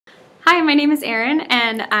Hi, my name is Erin,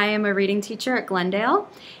 and I am a reading teacher at Glendale.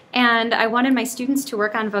 And I wanted my students to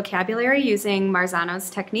work on vocabulary using Marzano's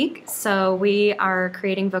technique. So we are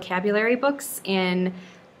creating vocabulary books in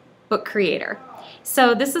Book Creator.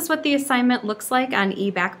 So this is what the assignment looks like on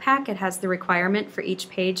eBackpack. It has the requirement for each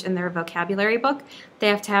page in their vocabulary book. They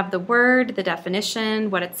have to have the word, the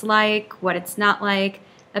definition, what it's like, what it's not like,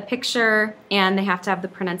 a picture, and they have to have the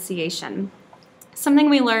pronunciation. Something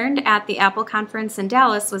we learned at the Apple conference in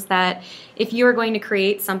Dallas was that if you are going to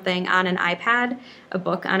create something on an iPad, a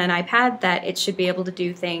book on an iPad, that it should be able to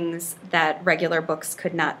do things that regular books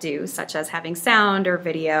could not do, such as having sound or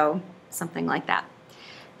video, something like that.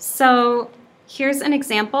 So here's an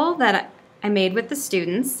example that I made with the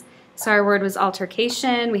students. So our word was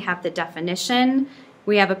altercation, we have the definition,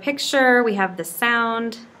 we have a picture, we have the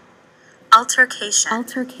sound. Altercation.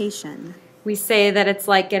 Altercation. We say that it's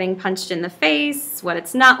like getting punched in the face. What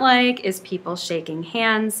it's not like is people shaking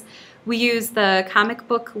hands. We use the comic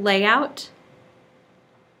book layout.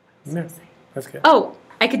 Yeah, that's good. Oh,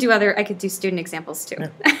 I could do student examples too.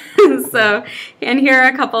 Yeah. So, and here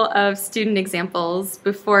are a couple of student examples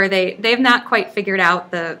before they've not quite figured out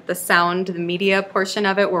the sound, the media portion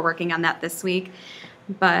of it. We're working on that this week.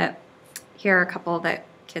 But here are a couple that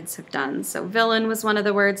kids have done. So villain was one of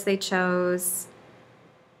the words they chose.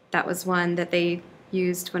 That was one that they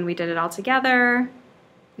used when we did it all together.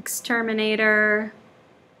 Exterminator.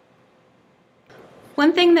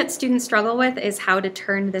 One thing that students struggle with is how to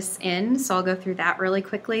turn this in, so I'll go through that really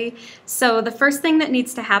quickly. So the first thing that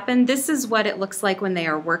needs to happen, this is what it looks like when they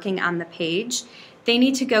are working on the page. They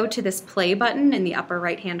need to go to this play button in the upper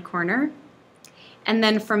right-hand corner, and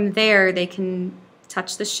then from there they can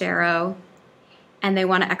touch the Share, and they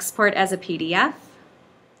want to export as a PDF.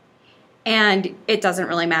 And it doesn't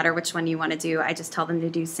really matter which one you want to do. I just tell them to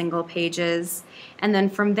do single pages. And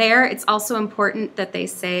then from there, it's also important that they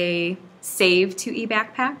say save to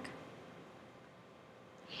eBackpack.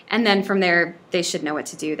 And then from there, they should know what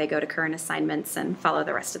to do. They go to current assignments and follow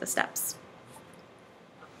the rest of the steps.